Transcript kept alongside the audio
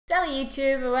Hello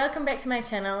YouTube, welcome back to my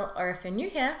channel, or if you're new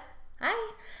here,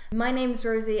 hi! My name's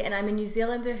Rosie and I'm a New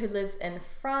Zealander who lives in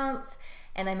France,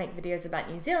 and I make videos about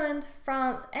New Zealand,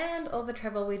 France, and all the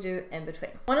travel we do in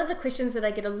between. One of the questions that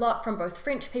I get a lot from both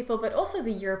French people but also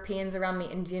the Europeans around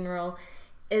me in general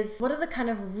is, what are the kind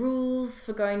of rules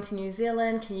for going to New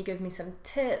Zealand? Can you give me some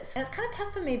tips? And it's kind of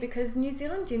tough for me because New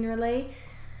Zealand generally,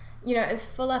 you know, is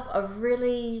full up of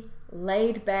really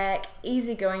laid back,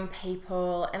 easygoing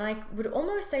people, and I would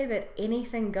almost say that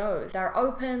anything goes. They're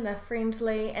open, they're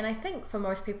friendly, and I think for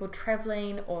most people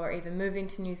traveling or even moving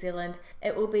to New Zealand,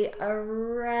 it will be a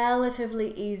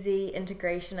relatively easy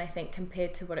integration, I think,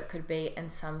 compared to what it could be in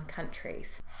some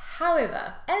countries.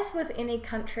 However, as with any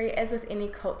country, as with any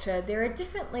culture, there are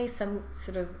definitely some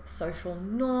sort of social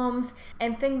norms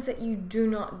and things that you do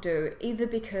not do, either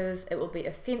because it will be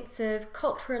offensive,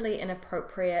 culturally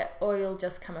inappropriate, or you'll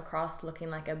just come across looking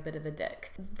like a bit of a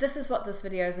dick. This is what this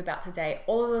video is about today,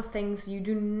 all of the things you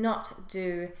do not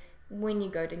do when you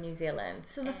go to New Zealand.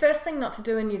 So the first thing not to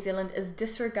do in New Zealand is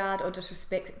disregard or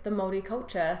disrespect the Maori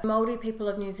culture. Maori people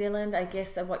of New Zealand, I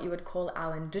guess, are what you would call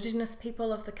our indigenous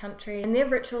people of the country, and their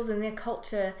rituals and their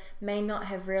culture may not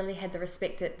have really had the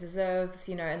respect it deserves,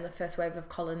 you know, in the first wave of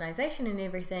colonization and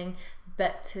everything.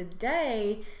 But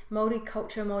today, Maori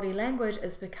culture, Maori language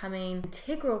is becoming an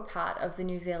integral part of the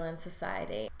New Zealand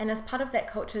society. And as part of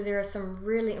that culture, there are some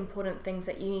really important things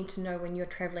that you need to know when you're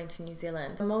traveling to New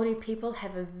Zealand. The Maori people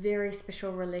have a very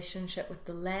special relationship with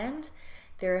the land.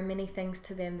 There are many things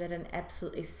to them that are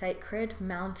absolutely sacred: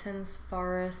 mountains,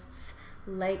 forests,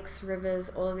 lakes, rivers,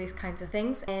 all of these kinds of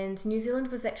things. And New Zealand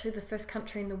was actually the first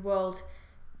country in the world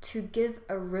to give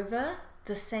a river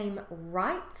the same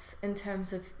rights in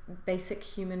terms of basic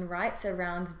human rights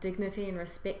around dignity and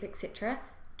respect, etc.,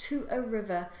 to a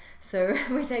river. So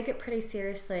we take it pretty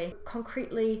seriously.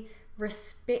 Concretely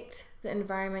respect the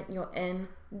environment you're in.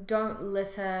 Don't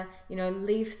litter, you know,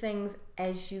 leave things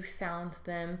as you found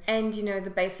them. And, you know, the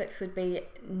basics would be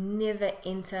never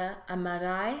enter a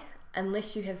marae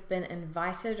unless you have been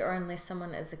invited or unless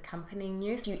someone is accompanying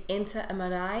you. So you enter a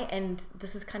marae, and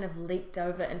this is kind of leaked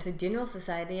over into general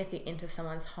society. If you enter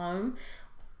someone's home,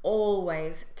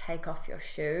 always take off your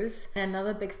shoes. And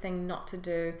another big thing not to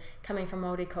do, coming from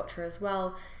Maori culture as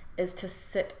well, is to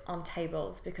sit on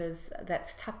tables, because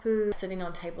that's tapu. Sitting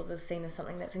on tables is seen as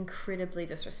something that's incredibly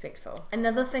disrespectful.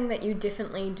 Another thing that you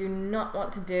definitely do not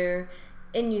want to do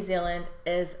in New Zealand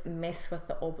is mess with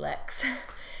the All Blacks.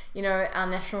 You know, our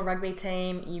national rugby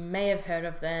team, you may have heard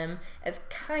of them. It's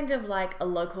kind of like a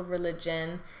local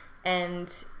religion,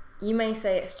 and you may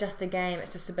say it's just a game,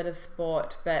 it's just a bit of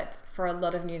sport, but for a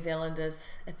lot of New Zealanders,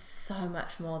 it's so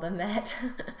much more than that.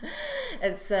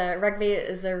 Rugby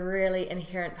is a really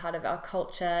inherent part of our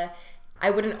culture. I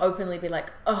wouldn't openly be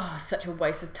like, oh, such a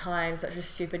waste of time, such a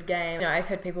stupid game. You know, I've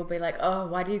heard people be like, oh,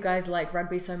 why do you guys like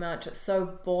rugby so much? It's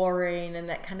so boring and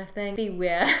that kind of thing.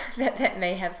 Beware that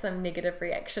may have some negative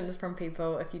reactions from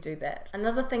people if you do that.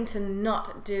 Another thing to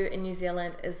not do in New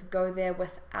Zealand is go there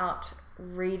without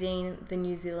reading the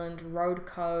New Zealand road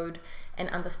code and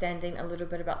understanding a little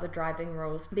bit about the driving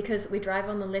rules. Because we drive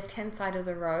on the left-hand side of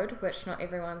the road, which not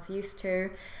everyone's used to.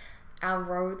 Our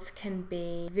roads can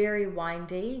be very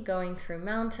windy, going through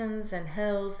mountains and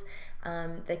hills.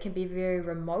 They can be very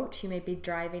remote. You may be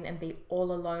driving and be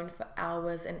all alone for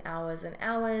hours and hours and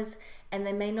hours, and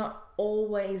they may not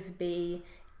always be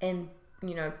in,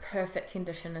 you know, perfect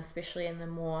condition, especially in the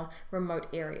more remote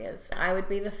areas. I would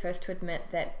be the first to admit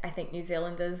that I think New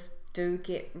Zealanders do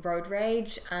get road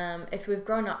rage. If we've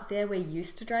grown up there, we're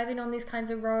used to driving on these kinds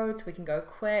of roads. We can go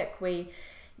quick. We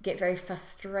get very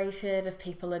frustrated if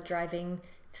people are driving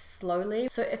slowly.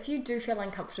 So if you do feel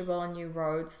uncomfortable on new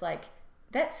roads, like,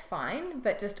 that's fine,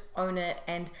 but just own it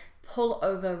and pull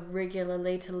over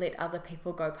regularly to let other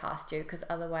people go past you, because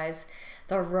otherwise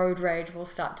the road rage will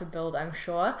start to build, I'm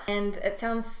sure. And it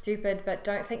sounds stupid, but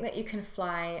don't think that you can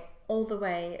fly all the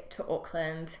way to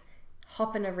Auckland,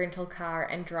 hop in a rental car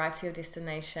and drive to your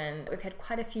destination. We've had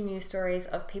quite a few news stories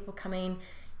of people coming,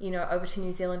 you know, over to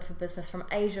New Zealand for business from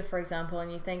Asia, for example,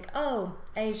 and you think, oh,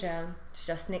 Asia, it's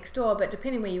just next door, but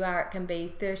depending where you are, it can be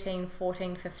 13,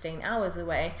 14, 15 hours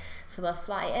away. So they'll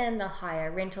fly in, they'll hire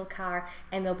a rental car,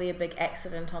 and there'll be a big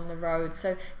accident on the road.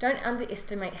 So don't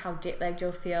underestimate how jet lagged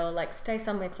you'll feel. Like, stay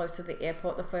somewhere close to the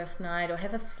airport the first night, or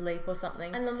have a sleep or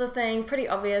something. Another thing, pretty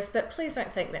obvious, but please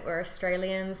don't think that we're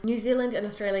Australians. New Zealand and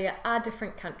Australia are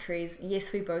different countries.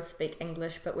 Yes, we both speak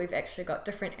English, but we've actually got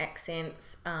different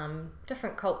accents,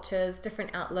 different cultures,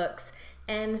 different outlooks,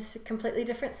 and completely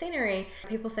different scenery.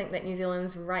 People think that New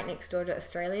Zealand's right next door to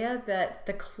Australia, but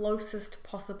the closest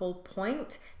possible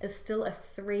point is still a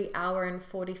 3 hour and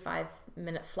 45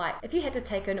 minute flight. If you had to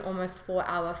take an almost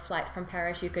 4-hour flight from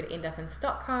Paris, you could end up in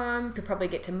Stockholm, you could probably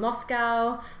get to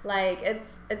Moscow. Like,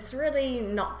 it's really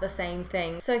not the same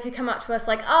thing. So if you come up to us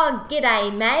like, oh,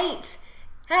 g'day mate,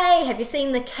 hey, have you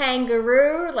seen the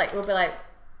kangaroo? Like, we'll be like,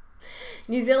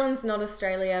 New Zealand's not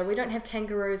Australia. We don't have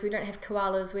kangaroos, we don't have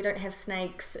koalas, we don't have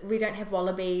snakes, we don't have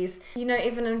wallabies. You know,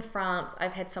 even in France,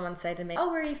 I've had someone say to me, oh,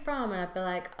 where are you from? And I'd be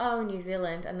like, oh, New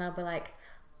Zealand. And they'll be like,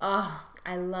 oh,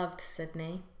 I loved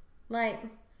Sydney. Like,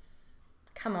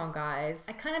 come on guys.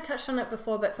 I kind of touched on it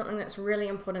before, but something that's really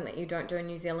important that you don't do in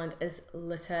New Zealand is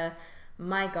litter.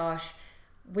 My gosh.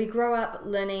 We grow up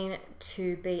learning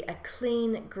to be a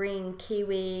clean, green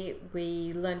Kiwi.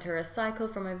 We learn to recycle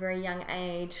from a very young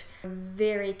age. We're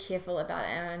very careful about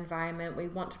our environment. We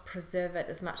want to preserve it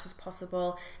as much as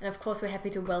possible. And of course, we're happy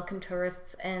to welcome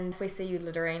tourists. And if we see you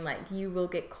littering, like, you will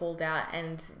get called out,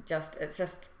 and it's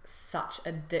just such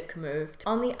a dick move.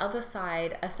 On the other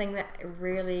side, a thing that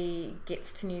really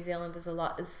gets to New Zealanders a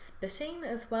lot is spitting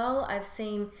as well. I've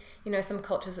seen, you know, some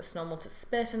cultures it's normal to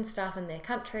spit and stuff in their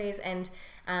countries, and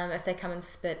if they come and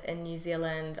spit in New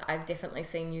Zealand, I've definitely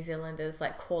seen New Zealanders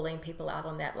like calling people out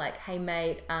on that, like, hey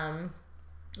mate,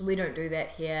 we don't do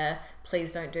that here,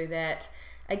 please don't do that.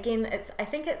 Again, I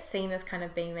think it's seen as kind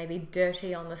of being maybe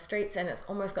dirty on the streets, and it's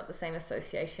almost got the same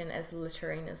association as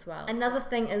littering as well. Another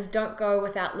thing is, don't go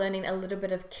without learning a little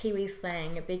bit of Kiwi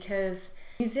slang, because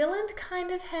New Zealand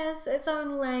kind of has its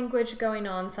own language going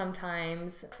on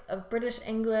sometimes, of British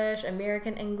English,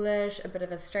 American English, a bit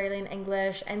of Australian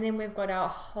English, and then we've got our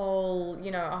whole,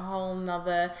 you know, a whole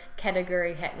nother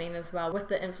category happening as well with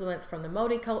the influence from the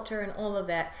Maori culture and all of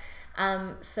that.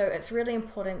 So it's really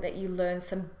important that you learn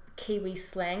some Kiwi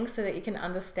slang so that you can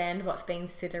understand what's being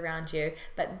said around you.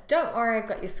 But don't worry, I've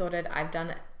got you sorted. I've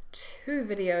done 2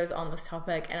 videos on this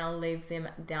topic and I'll leave them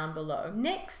down below.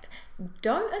 Next,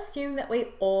 don't assume that we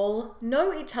all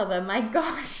know each other. My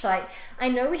gosh, like, I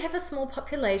know we have a small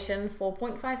population,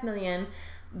 4.5 million,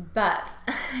 but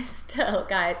still,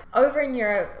 guys, over in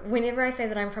Europe, whenever I say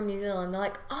that I'm from New Zealand, they're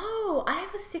like, oh, I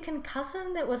have a second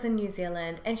cousin that was in New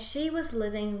Zealand and she was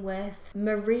living with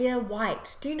Maria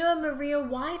White. Do you know Maria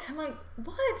White? I'm like,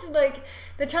 what? Like,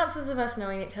 the chances of us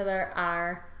knowing each other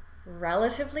are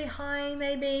relatively high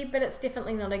maybe, but it's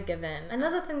definitely not a given.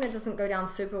 Another thing that doesn't go down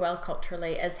super well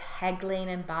culturally is haggling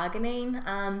and bargaining.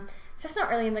 It's just not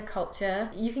really in the culture.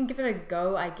 You can give it a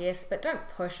go, I guess, but don't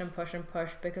push and push and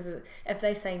push, because if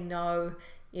they say no,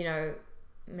 you know,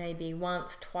 maybe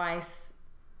once, twice,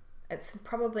 it's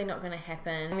probably not going to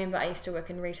happen. I remember I used to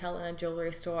work in retail in a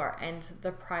jewelry store, and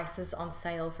the prices on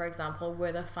sale, for example,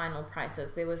 were the final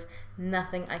prices. There was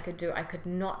nothing I could do. I could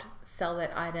not sell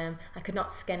that item. I could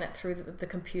not scan it through the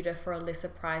computer for a lesser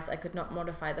price. I could not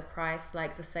modify the price.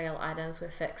 Like, the sale items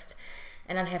were fixed.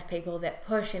 And I'd have people that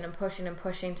pushing and pushing and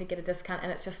pushing to get a discount,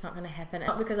 and it's just not going to happen.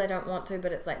 Not because I don't want to,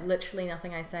 but it's like literally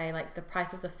nothing I say. Like, the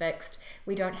prices are fixed.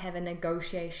 We don't have a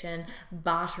negotiation,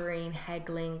 bartering,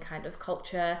 haggling kind of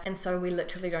culture. And so we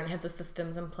literally don't have the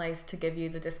systems in place to give you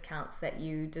the discounts that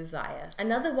you desire.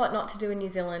 Another what not to do in New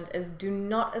Zealand is do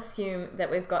not assume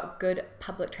that we've got good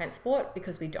public transport,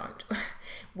 because we don't.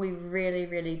 We really,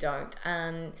 really don't.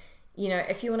 You know,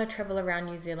 if you want to travel around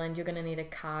New Zealand, you're going to need a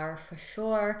car for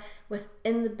sure.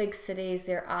 Within the big cities,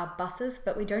 there are buses,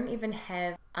 but we don't even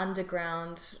have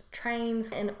underground trains.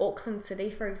 In Auckland City,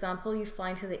 for example, you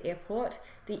fly into the airport.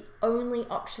 The only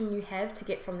option you have to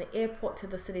get from the airport to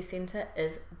the city centre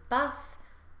is bus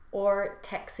or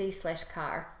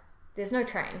taxi/car. There's no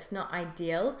train. It's not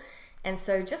ideal. And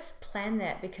so just plan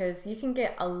that, because you can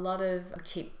get a lot of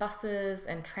cheap buses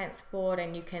and transport,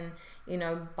 and you can, you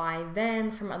know, buy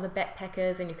vans from other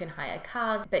backpackers, and you can hire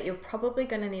cars, but you're probably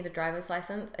going to need a driver's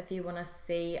license if you want to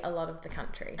see a lot of the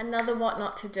country. Another what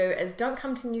not to do is don't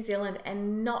come to New Zealand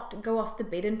and not go off the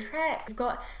beaten track. You've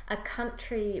got a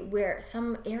country where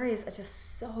some areas are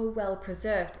just so well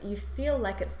preserved. You feel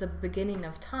like it's the beginning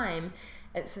of time.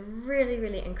 It's really,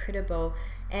 really incredible.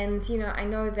 And, you know, I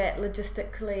know that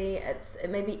logistically it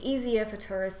may be easier for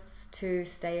tourists to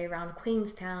stay around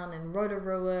Queenstown and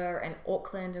Rotorua and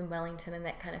Auckland and Wellington and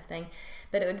that kind of thing,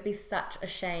 but it would be such a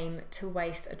shame to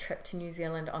waste a trip to New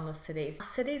Zealand on the cities.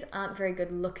 Cities aren't very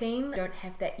good looking, don't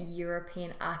have that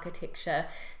European architecture,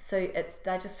 so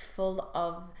they're just full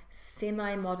of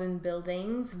semi-modern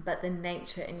buildings, but the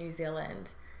nature in New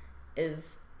Zealand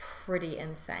is pretty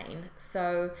insane.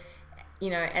 So, you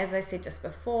know, as I said just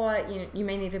before, you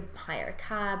may need to hire a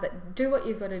car, but do what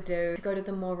you've got to do to go to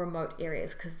the more remote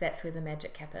areas, because that's where the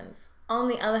magic happens. On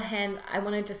the other hand, I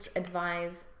want to just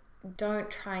advise, don't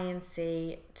try and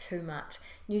see too much.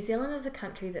 New Zealand is a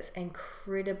country that's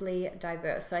incredibly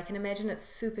diverse, so I can imagine it's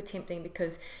super tempting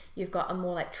because you've got a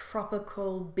more like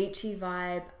tropical beachy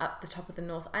vibe up the top of the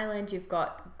North Island. You've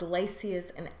got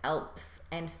glaciers and Alps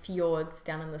and fjords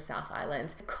down in the South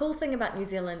Island. The cool thing about New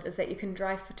Zealand is that you can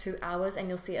drive for 2 hours and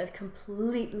you'll see a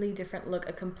completely different look,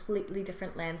 a completely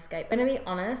different landscape. I'm gonna be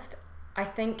honest, I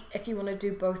think if you want to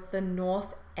do both the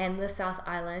North and the South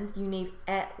Island, you need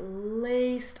at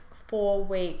least 4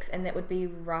 weeks, and that would be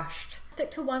rushed. Stick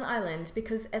to one island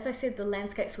because, as I said, the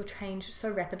landscapes will change so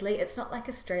rapidly. It's not like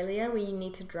Australia where you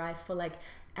need to drive for like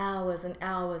hours and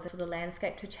hours for the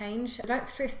landscape to change. So don't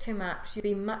stress too much. You'd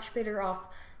be much better off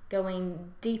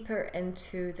going deeper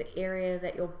into the area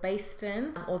that you're based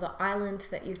in or the island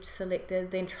that you've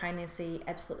selected than trying to see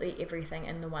absolutely everything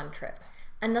in the one trip.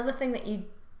 Another thing that you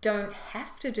don't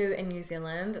have to do in New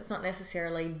Zealand, it's not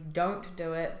necessarily don't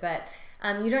do it, but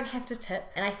you don't have to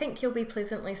tip, and I think you'll be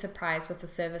pleasantly surprised with the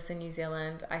service in New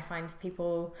Zealand. I find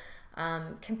people,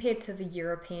 compared to the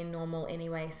European normal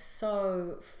anyway,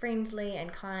 so friendly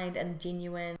and kind and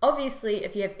genuine. Obviously,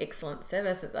 if you have excellent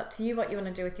service, it's up to you what you want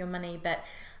to do with your money, but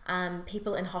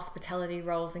people in hospitality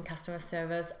roles and customer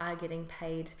service are getting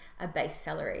paid a base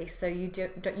salary, so you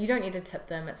don't need to tip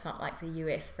them. It's not like the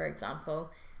US, for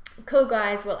example. Cool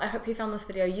guys, well I hope you found this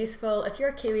video useful. If you're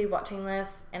a Kiwi watching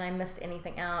this and I missed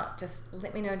anything out, just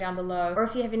let me know down below. Or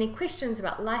if you have any questions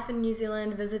about life in New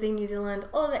Zealand, visiting New Zealand,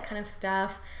 all of that kind of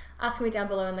stuff, ask me down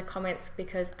below in the comments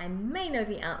because I may know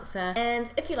the answer. And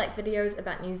if you like videos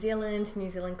about New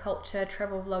Zealand culture,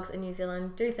 travel vlogs in New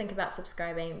Zealand, do think about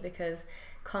subscribing because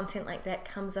content like that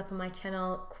comes up on my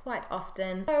channel quite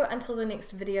often. So until the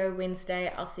next video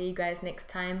Wednesday, I'll see you guys next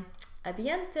time. A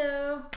bientôt!